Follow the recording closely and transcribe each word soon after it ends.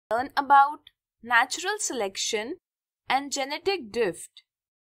learn about natural selection and genetic drift.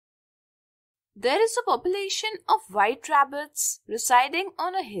 There is a population of white rabbits residing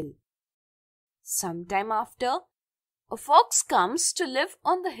on a hill. Sometime after, a fox comes to live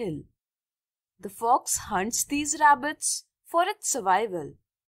on the hill. The fox hunts these rabbits for its survival.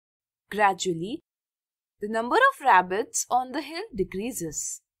 Gradually, the number of rabbits on the hill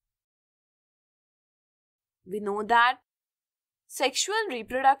decreases. We know that sexual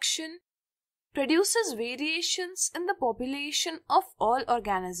reproduction produces variations in the population of all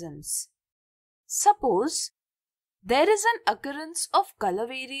organisms. Suppose there is an occurrence of color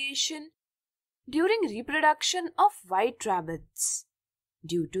variation during reproduction of white rabbits.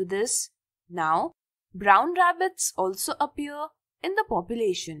 Due to this, now brown rabbits also appear in the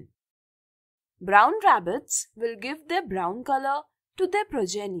population. Brown rabbits will give their brown color to their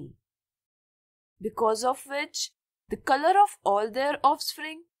progeny, because of which the color of all their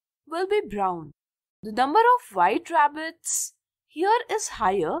offspring will be brown. The number of white rabbits here is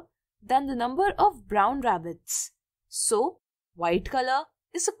higher than the number of brown rabbits. So, white color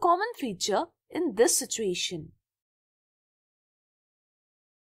is a common feature in this situation.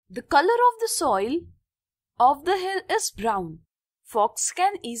 The color of the soil of the hill is brown. Fox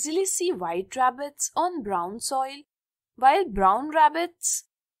can easily see white rabbits on brown soil, while brown rabbits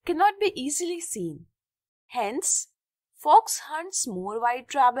cannot be easily seen. Hence, fox hunts more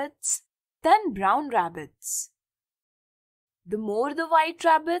white rabbits than brown rabbits. The more the white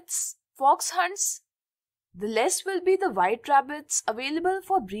rabbits fox hunts, the less will be the white rabbits available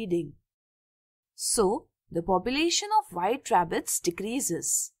for breeding. So, the population of white rabbits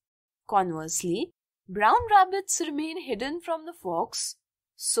decreases. Conversely, brown rabbits remain hidden from the fox,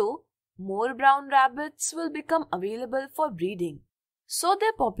 so more brown rabbits will become available for breeding, so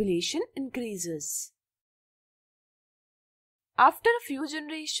their population increases. After a few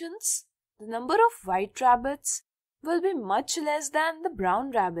generations, the number of white rabbits will be much less than the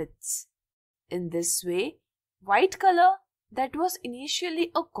brown rabbits. In this way, white color that was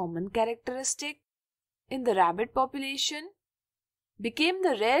initially a common characteristic in the rabbit population became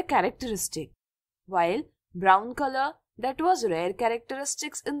the rare characteristic, while brown color that was rare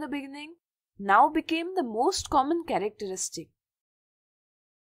characteristics in the beginning now became the most common characteristic.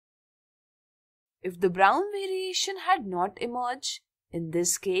 If the brown variation had not emerged, in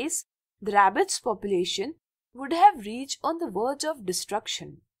this case, the rabbit's population would have reached on the verge of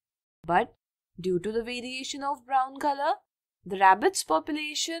destruction. But due to the variation of brown color, the rabbit's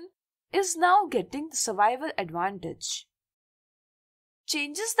population is now getting the survival advantage.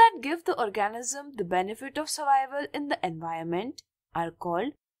 Changes that give the organism the benefit of survival in the environment are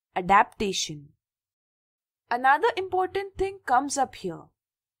called adaptation. Another important thing comes up here.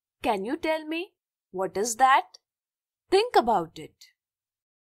 Can you tell me what is that? Think about it.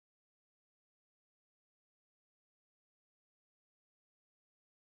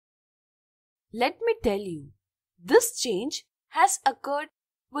 Let me tell you, this change has occurred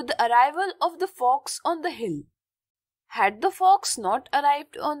with the arrival of the fox on the hill. Had the fox not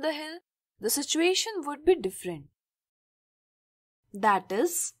arrived on the hill, the situation would be different. That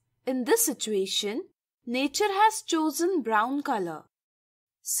is, in this situation, nature has chosen brown color.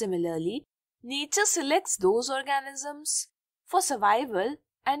 Similarly, nature selects those organisms for survival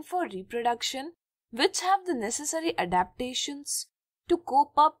and for reproduction which have the necessary adaptations to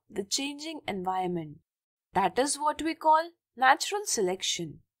cope up the changing environment. That is what we call natural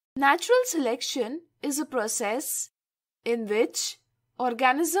selection. Natural selection is a process in which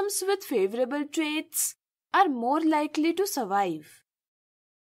organisms with favorable traits are more likely to survive.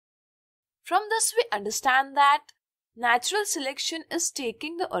 From this we understand that natural selection is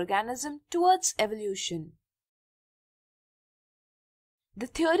taking the organism towards evolution. The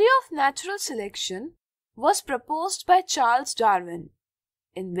theory of natural selection was proposed by Charles Darwin,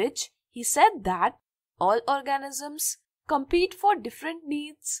 in which he said that all organisms compete for different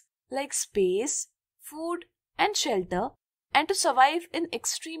needs like space, food, and shelter, and to survive in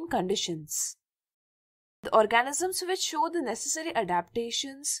extreme conditions. The organisms which show the necessary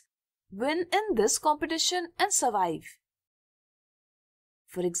adaptations win in this competition and survive.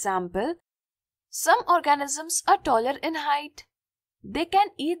 For example, some organisms are taller in height. They can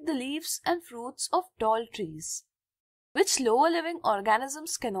eat the leaves and fruits of tall trees, which lower living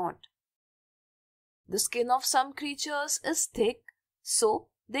organisms cannot. The skin of some creatures is thick, so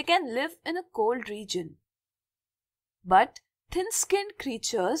they can live in a cold region. But thin-skinned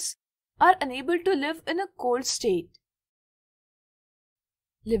creatures are unable to live in a cold state.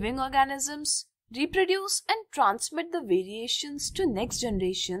 Living organisms reproduce and transmit the variations to next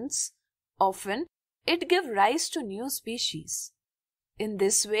generations. Often, it gives rise to new species. In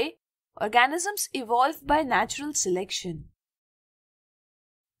this way, organisms evolve by natural selection.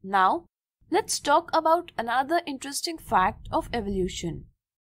 Now, let's talk about another interesting fact of evolution.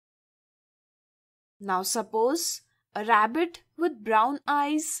 Now suppose a rabbit with brown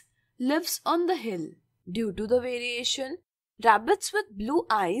eyes lives on the hill. Due to the variation, rabbits with blue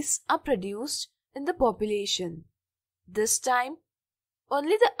eyes are produced in the population. This time,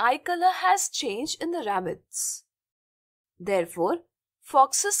 only the eye color has changed in the rabbits. Therefore,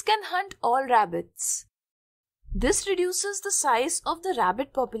 foxes can hunt all rabbits. This reduces the size of the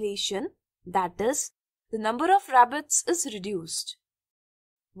rabbit population, that is, the number of rabbits is reduced.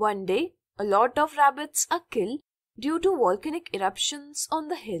 One day, a lot of rabbits are killed due to volcanic eruptions on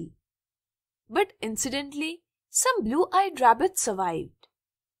the hill. But incidentally, some blue-eyed rabbits survived.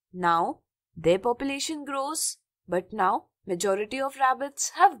 Now, their population grows, but now majority of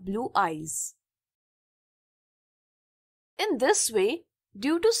rabbits have blue eyes. In this way,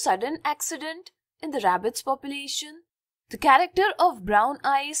 due to sudden accident in the rabbit's population, the character of brown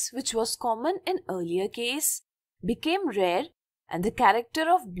eyes, which was common in earlier case, became rare, and the character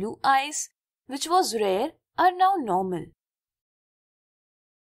of blue eyes, which was rare, are now normal.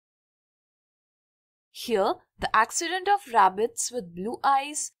 Here, the accident of rabbits with blue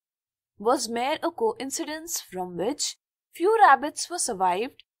eyes was mere a coincidence from which few rabbits were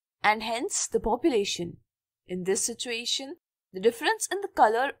survived and hence the population. In this situation, the difference in the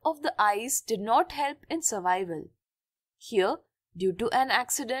color of the eyes did not help in survival. Here, due to an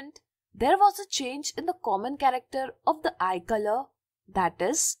accident, there was a change in the common character of the eye color, that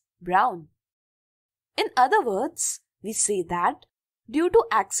is, brown. In other words, we say that due to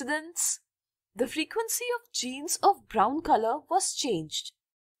accidents, the frequency of genes of brown color was changed.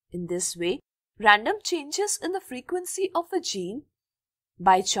 In this way, random changes in the frequency of a gene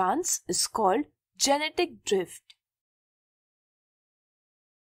by chance is called genetic drift.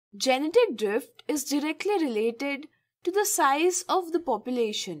 Genetic drift is directly related to the size of the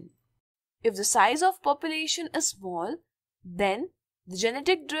population. If the size of population is small, then the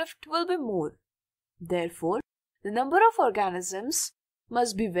genetic drift will be more. Therefore, the number of organisms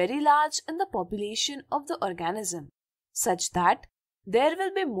must be very large in the population of the organism, such that there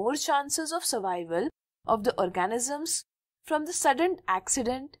will be more chances of survival of the organisms from the sudden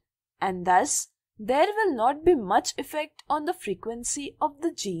accident, and thus there will not be much effect on the frequency of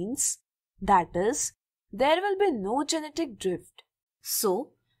the genes, that is, there will be no genetic drift.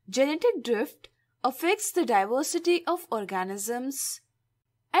 So, genetic drift affects the diversity of organisms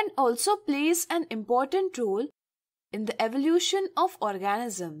and also plays an important role in the evolution of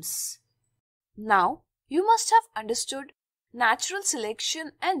organisms. Now, you must have understood natural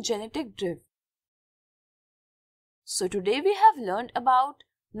selection and genetic drift. So today we have learned about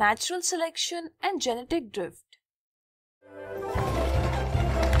natural selection and genetic drift.